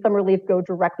to see some relief go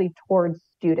directly towards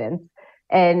students.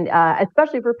 And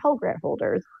especially for Pell Grant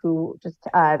holders who just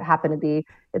happen to be,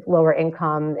 it's lower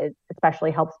income. It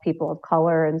especially helps people of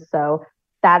color. And so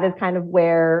that is kind of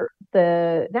where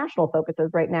the national focus is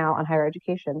right now on higher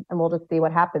education. And we'll just see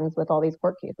what happens with all these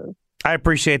court cases. I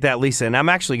appreciate that, Lisa. And I'm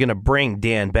actually going to bring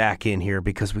Dan back in here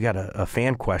because we got a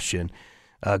fan question.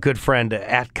 A good friend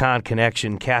at Con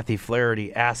Connection, Kathy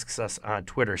Flaherty, asks us on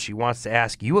Twitter. She wants to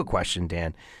ask you a question,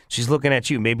 Dan. She's looking at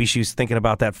you. Maybe she's thinking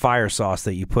about that fire sauce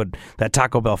that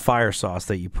Taco Bell fire sauce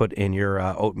that you put in your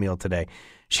oatmeal today.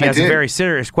 She has a very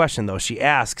serious question, though. She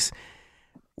asks,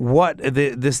 what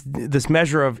this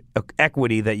measure of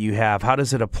equity that you have, how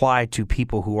does it apply to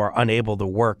people who are unable to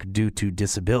work due to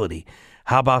disability?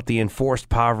 How about the enforced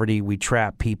poverty we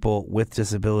trap people with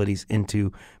disabilities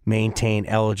into maintain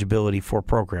eligibility for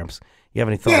programs? You have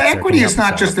any thoughts? Yeah, equity is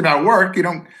not just about work.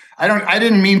 I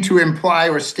didn't mean to imply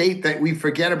or state that we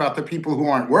forget about the people who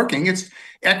aren't working.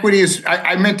 Equity is,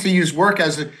 I meant to use work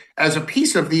as a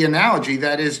piece of the analogy.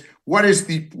 That is, what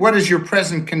is your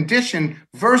present condition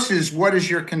versus what is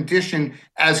your condition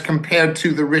as compared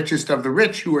to the richest of the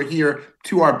rich who are here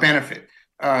to our benefit.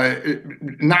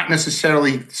 Not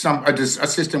necessarily a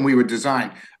system we would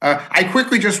design. I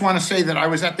quickly just want to say that I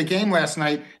was at the game last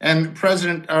night, and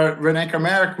President Renee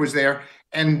Comarik was there,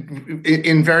 and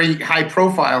in very high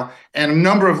profile, and a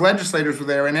number of legislators were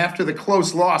there. And after the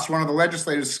close loss, one of the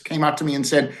legislators came out to me and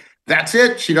said, "That's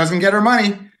it. She doesn't get her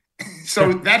money."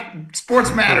 So that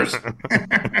sports matters.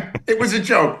 It was a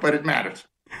joke, but it matters.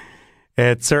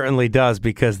 It certainly does,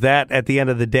 because that, at the end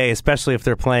of the day, especially if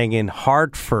they're playing in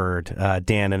Hartford,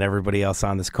 Dan and everybody else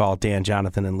on this call, Dan,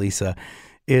 Jonathan, and Lisa,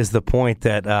 is the point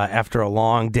that after a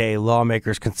long day,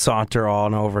 lawmakers can saunter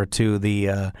on over to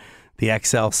the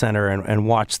XL Center and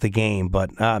watch the game.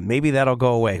 But maybe that'll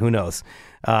go away. Who knows?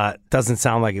 Doesn't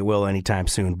sound like it will anytime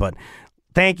soon. But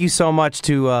thank you so much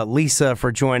to Lisa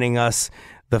for joining us,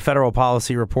 the federal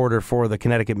policy reporter for the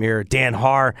Connecticut Mirror, Dan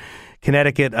Haar,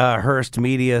 Connecticut Hearst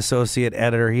Media Associate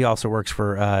Editor. He also works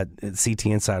for CT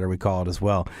Insider, we call it as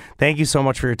well. Thank you so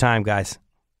much for your time, guys.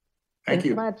 Thank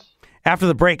you. So much. After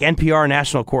the break, NPR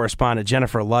national correspondent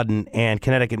Jennifer Ludden and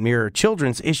Connecticut Mirror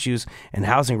children's issues and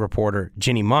housing reporter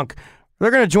Ginny Monk,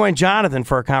 they're going to join Jonathan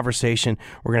for a conversation.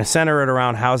 We're going to center it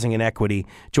around housing and equity.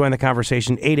 Join the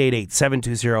conversation,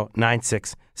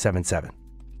 888-720-9677.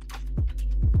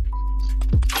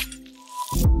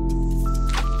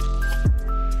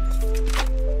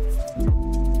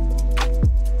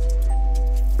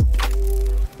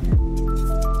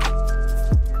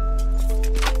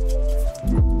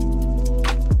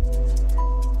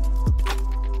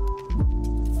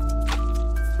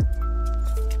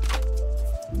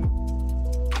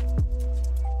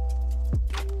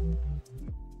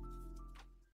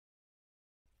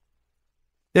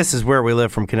 This is Where We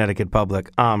Live from Connecticut Public.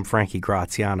 I'm Frankie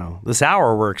Graziano. This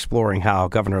hour, we're exploring how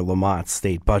Governor Lamont's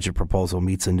state budget proposal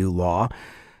meets a new law,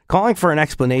 calling for an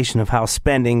explanation of how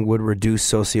spending would reduce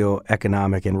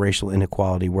socioeconomic and racial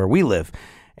inequality where we live,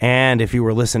 And if you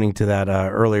were listening to that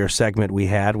earlier segment we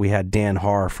had Dan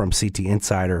Haar from CT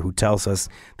Insider, who tells us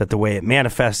that the way it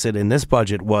manifested in this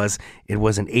budget was it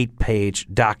was an 8-page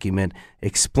document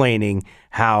explaining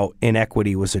how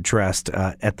inequity was addressed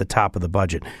at the top of the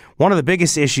budget. One of the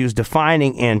biggest issues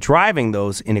defining and driving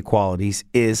those inequalities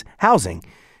is housing,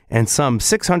 and some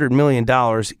 $600 million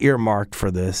earmarked for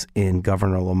this in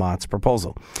Governor Lamont's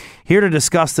proposal. Here to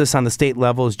discuss this on the state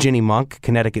level is Ginny Monk,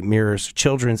 Connecticut Mirror's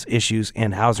children's issues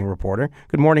and housing reporter.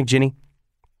 Good morning, Ginny.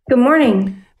 Good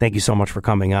morning. Thank you so much for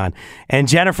coming on. And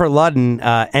Jennifer Ludden,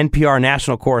 NPR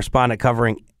national correspondent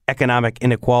covering economic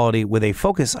inequality with a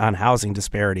focus on housing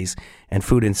disparities and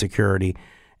food insecurity.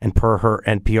 And per her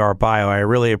NPR bio, I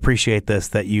really appreciate this,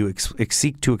 that you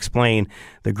seek to explain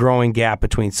the growing gap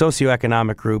between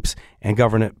socioeconomic groups and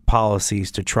government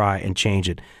policies to try and change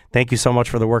it. Thank you so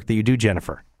much for the work that you do,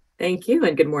 Jennifer. Thank you,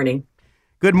 and good morning.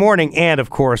 Good morning. And,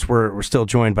 of course, we're still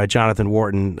joined by Jonathan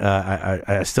Wharton.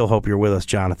 I still hope you're with us,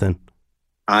 Jonathan.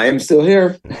 I am still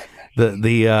here.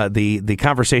 The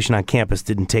conversation on campus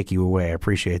didn't take you away. I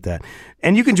appreciate that.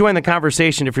 And you can join the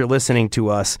conversation if you're listening to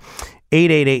us.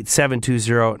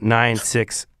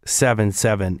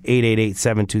 888-720-9677.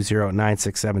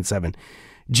 888-720-9677.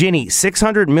 Ginny,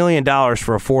 $600 million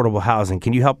for affordable housing.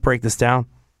 Can you help break this down?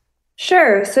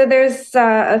 Sure. So there's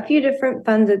a few different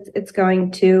funds it's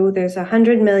going to. There's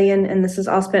 $100 million, and this is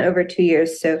all spent over 2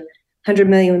 years. So $100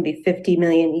 million would be $50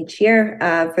 million each year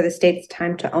for the state's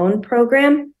Time to Own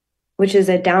program, which is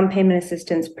a down payment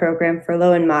assistance program for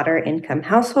low and moderate income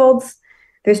households.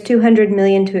 There's $200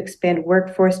 million to expand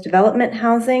workforce development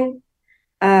housing,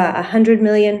 $100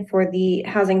 million for the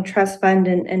Housing Trust Fund,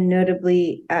 and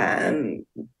notably,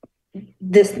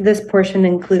 this portion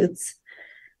includes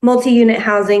multi-unit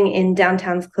housing in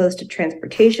downtowns close to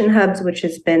transportation hubs, which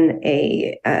has been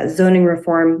a zoning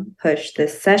reform push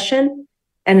this session,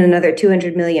 and another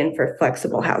 $200 million for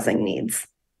flexible housing needs.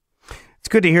 It's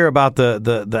good to hear about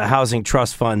the Housing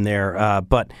Trust Fund there,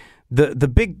 but the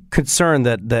big concern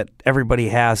that everybody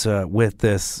has with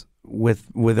this, with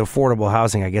affordable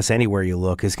housing, I guess anywhere you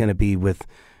look, is going to be with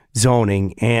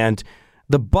zoning. And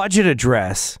the budget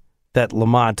address that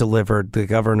Lamont delivered, the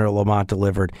Governor Lamont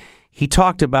delivered, he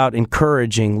talked about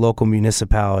encouraging local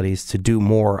municipalities to do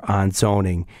more on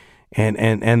zoning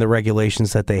and the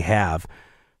regulations that they have.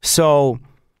 So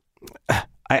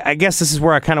I guess this is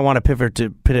where I kind of want to pivot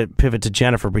to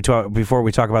Jennifer before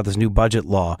we talk about this new budget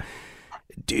law.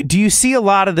 Do you see a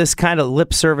lot of this kind of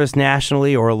lip service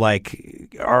nationally, or like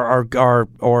are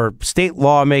state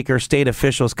lawmakers, state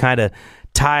officials kind of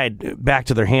tied back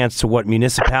to their hands to what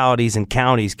municipalities and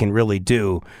counties can really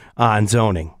do on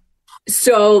zoning?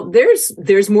 So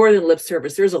there's more than lip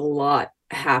service. There's a lot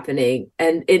happening,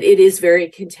 and it is very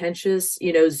contentious.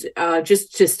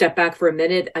 Just to step back for a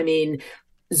minute, I mean,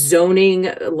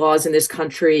 zoning laws in this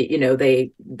country,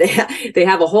 they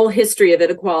have a whole history of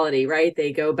inequality, right?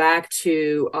 They go back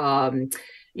to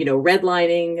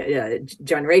redlining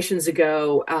generations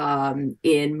ago.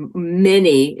 In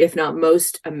many, if not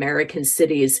most, American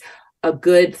cities, a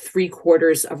good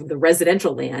 3/4 of the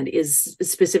residential land is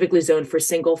specifically zoned for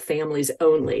single families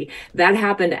only. That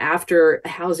happened after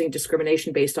housing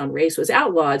discrimination based on race was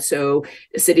outlawed. So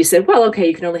the city said, well, okay,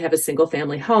 you can only have a single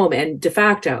family home. And de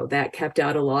facto, that kept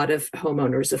out a lot of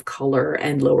homeowners of color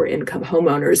and lower income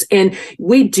homeowners. And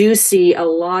we do see a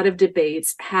lot of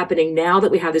debates happening now that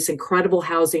we have this incredible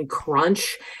housing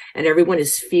crunch, and everyone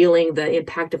is feeling the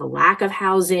impact of a lack of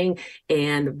housing,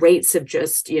 and the rates have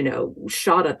just,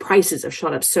 shot up. Prices have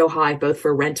shot up so high, both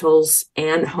for rentals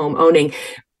and home owning.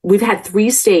 We've had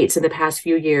 3 states in the past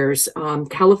few years,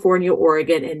 California,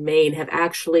 Oregon, and Maine, have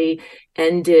actually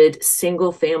ended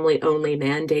single family only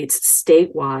mandates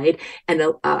statewide. And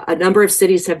a number of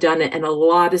cities have done it, and a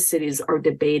lot of cities are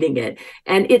debating it.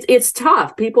 And it's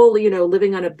tough. People,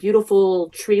 living on a beautiful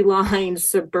tree-lined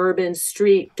suburban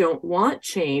street don't want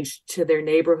change to their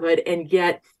neighborhood. And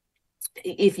yet,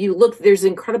 if you look, there's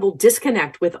incredible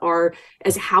disconnect with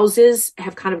as houses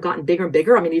have kind of gotten bigger and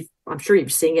bigger. I mean, I'm sure you're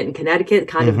seeing it in Connecticut,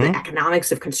 kind of the economics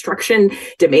of construction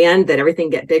demand that everything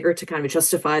get bigger to kind of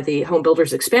justify the home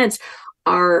builder's expense.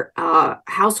 Our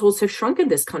households have shrunk in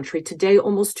this country. Today,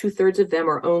 almost 2/3 of them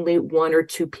are only 1 or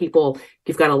 2 people.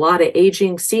 You've got a lot of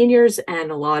aging seniors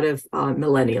and a lot of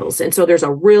millennials. And so there's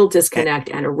a real disconnect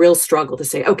and a real struggle to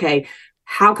say, okay,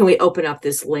 how can we open up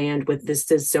this land with this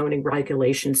zoning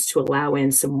regulations to allow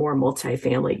in some more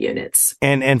multifamily units?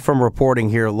 And from reporting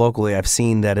here locally, I've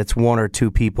seen that it's 1 or 2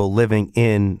 people living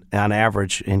on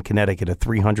average in Connecticut, a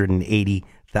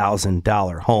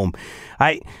 $100,000 home.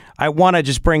 I want to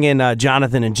just bring in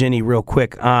Jonathan and Ginny real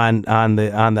quick on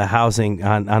the housing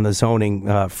on the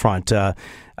zoning front.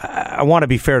 I want to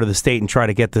be fair to the state and try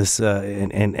to get this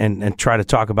and try to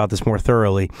talk about this more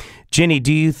thoroughly. Ginny,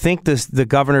 do you think the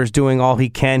governor's doing all he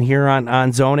can here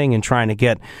on zoning and trying to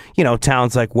get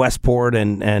towns like Westport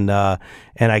and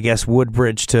I guess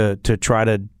Woodbridge to try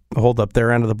to hold up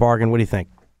their end of the bargain? What do you think?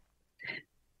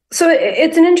 So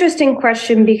it's an interesting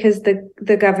question because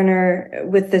the governor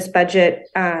with this budget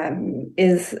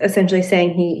is essentially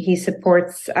saying he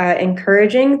supports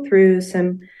encouraging through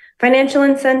some financial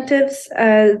incentives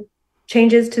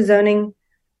changes to zoning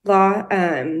law.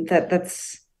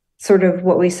 That's sort of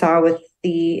what we saw with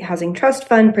the Housing Trust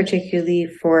Fund, particularly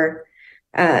for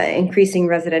increasing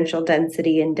residential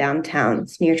density in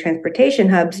downtowns near transportation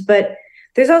hubs. But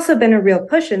there's also been a real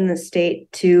push in the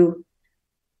state to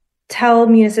tell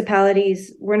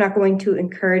municipalities, we're not going to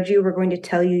encourage you, we're going to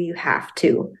tell you you have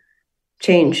to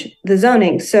change the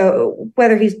zoning. So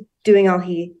whether he's doing all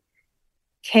he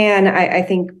can, I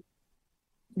think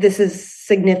this is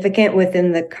significant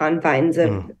within the confines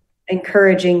of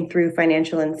encouraging through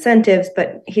financial incentives,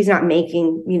 but he's not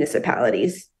making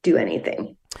municipalities do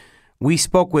anything. We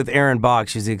spoke with Erin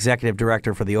Boggs. She's the executive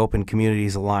director for the Open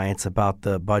Communities Alliance about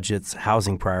the budget's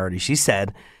housing priorities. She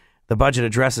said the budget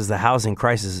addresses the housing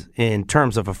crisis in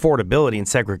terms of affordability and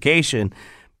segregation,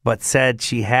 but said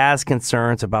she has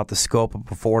concerns about the scope of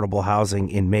affordable housing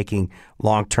in making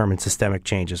long-term and systemic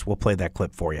changes. We'll play that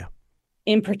clip for you.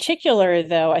 In particular,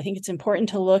 though, I think it's important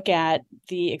to look at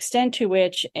the extent to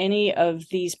which any of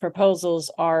these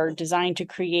proposals are designed to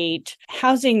create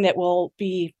housing that will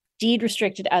be deed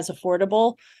restricted as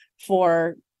affordable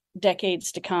for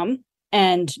decades to come.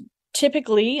 And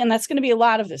typically, and that's going to be a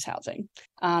lot of this housing,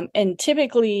 and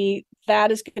typically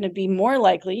that is going to be more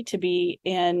likely to be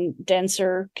in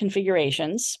denser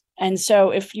configurations. And so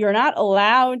if you're not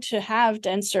allowed to have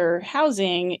denser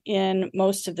housing in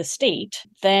most of the state,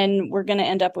 then we're going to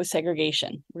end up with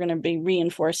segregation. We're going to be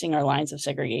reinforcing our lines of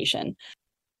segregation.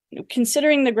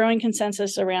 Considering the growing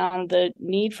consensus around the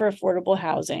need for affordable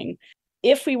housing,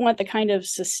 if we want the kind of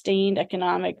sustained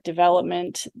economic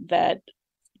development that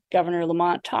Governor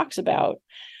Lamont talks about,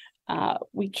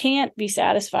 we can't be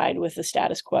satisfied with the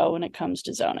status quo when it comes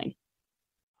to zoning.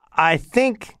 I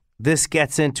think this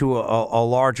gets into a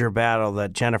larger battle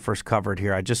that Jennifer's covered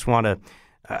here. I just want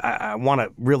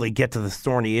to really get to the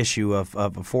thorny issue of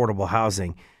affordable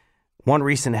housing. One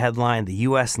recent headline: the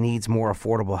U.S. needs more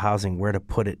affordable housing. Where to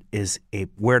put it is a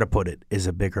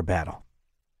bigger battle.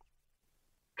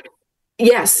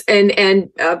 Yes,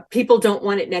 and people don't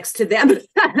want it next to them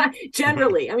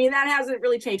generally. I mean, that hasn't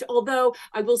really changed. Although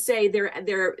I will say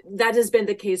that has been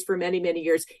the case for many, many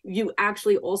years. You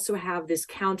actually also have this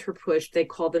counter push. They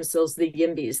call themselves the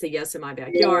YIMBYs, the Yes in My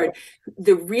Backyard.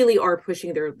 They really are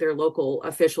pushing their local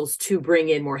officials to bring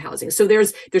in more housing. So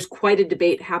there's quite a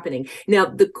debate happening. Now,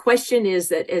 the question is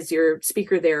that, as your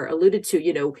speaker there alluded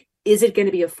to, is it going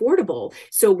to be affordable?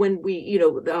 So when we,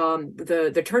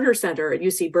 the Turner Center at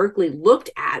UC Berkeley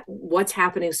looked at what's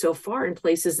happening so far in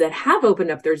places that have opened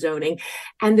up their zoning,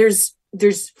 and there's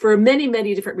for many,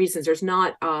 many different reasons, there's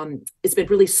not, it's been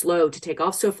really slow to take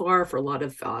off so far for a lot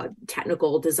of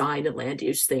technical design and land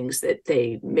use things that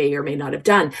they may or may not have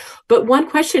done. But one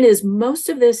question is, most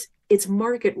of this, it's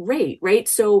market rate, right?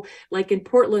 So like in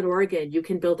Portland, Oregon, you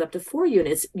can build up to 4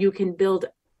 units. You can build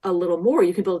a little more.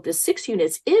 You can build up to 6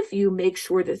 units if you make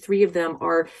sure that 3 of them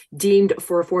are deemed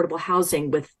for affordable housing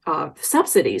with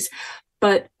subsidies.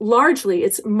 But largely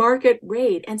it's market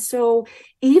rate. And so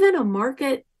even a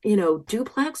market,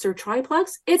 duplex or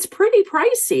triplex, it's pretty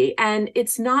pricey, and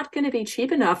it's not going to be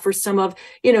cheap enough for some of,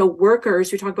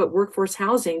 workers who talk about workforce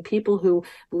housing, people who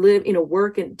live,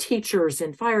 work, and teachers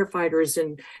and firefighters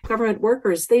and government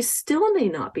workers. They still may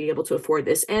not be able to afford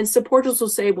this. And supporters will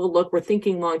say, well, look, we're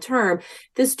thinking long term,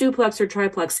 this duplex or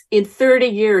triplex in 30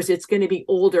 years, it's going to be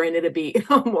older and it'll be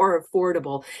more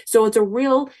affordable. So it's a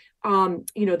real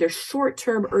there's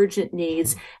short-term urgent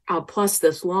needs, plus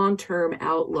this long-term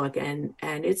outlook, and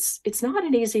it's not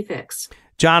an easy fix.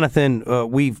 Jonathan,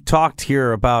 we've talked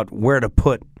here about where to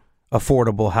put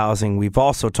affordable housing. We've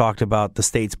also talked about the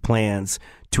state's plans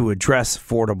to address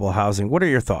affordable housing. What are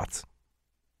your thoughts?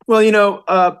 Well,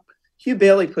 Hugh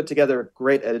Bailey put together a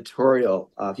great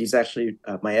editorial. He's actually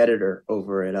my editor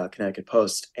over at Connecticut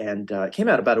Post, and it came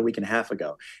out about a week and a half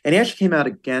ago. And he actually came out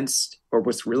against, or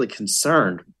was really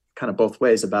concerned, kind of both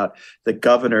ways, about the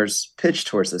governor's pitch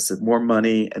towards this, that more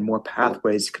money and more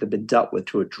pathways could have been dealt with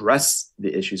to address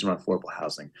the issues around affordable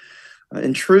housing.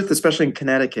 In truth, especially in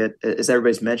Connecticut, as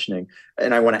everybody's mentioning,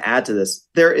 and I want to add to this,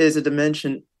 there is a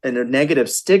dimension and a negative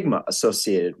stigma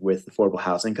associated with affordable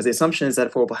housing, because the assumption is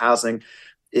that affordable housing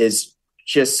is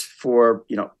just for,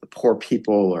 the poor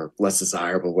people or less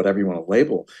desirable, whatever you want to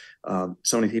label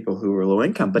so many people who are low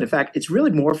income. But in fact, it's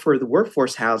really more for the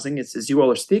workforce housing, it's, as you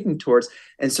all are speaking towards,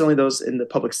 and certainly those in the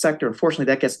public sector. Unfortunately,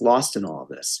 that gets lost in all of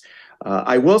this.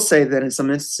 I will say that in some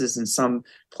instances, in some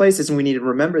places, and we need to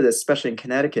remember this, especially in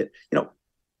Connecticut,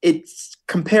 it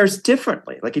compares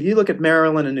differently. Like if you look at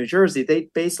Maryland and New Jersey, they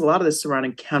base a lot of this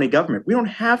surrounding county government. We don't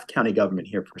have county government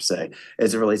here per se,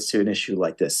 as it relates to an issue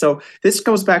like this. So this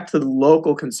goes back to the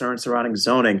local concerns surrounding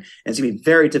zoning, and it's going to be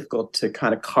very difficult to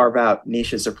kind of carve out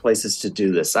niches or places to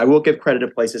do this. I will give credit to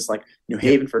places like New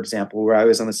Haven, for example, where I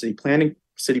was on the City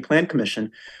Plan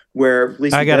Commission, where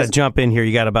I got to jump in here.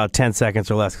 You got about 10 seconds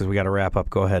or less because we got to wrap up.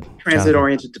 Go ahead.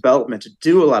 Transit-oriented development to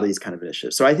do a lot of these kind of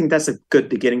initiatives. So I think that's a good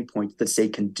beginning point that the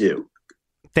state can do.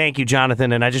 Thank you,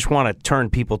 Jonathan. And I just want to turn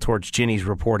people towards Ginny's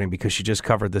reporting because she just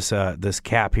covered this this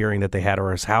CAP hearing that they had,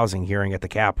 or this housing hearing at the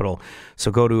Capitol.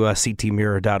 So go to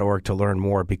ctmirror.org to learn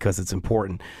more, because it's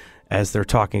important as they're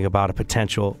talking about a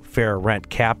potential fair rent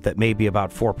cap that may be about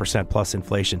 4% plus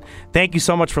inflation. Thank you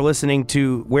so much for listening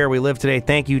to Where We Live today.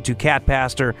 Thank you to Kat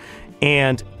Pastor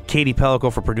and Katie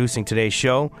Pellico for producing today's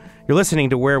show. You're listening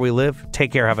to Where We Live.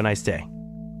 Take care. Have a nice day.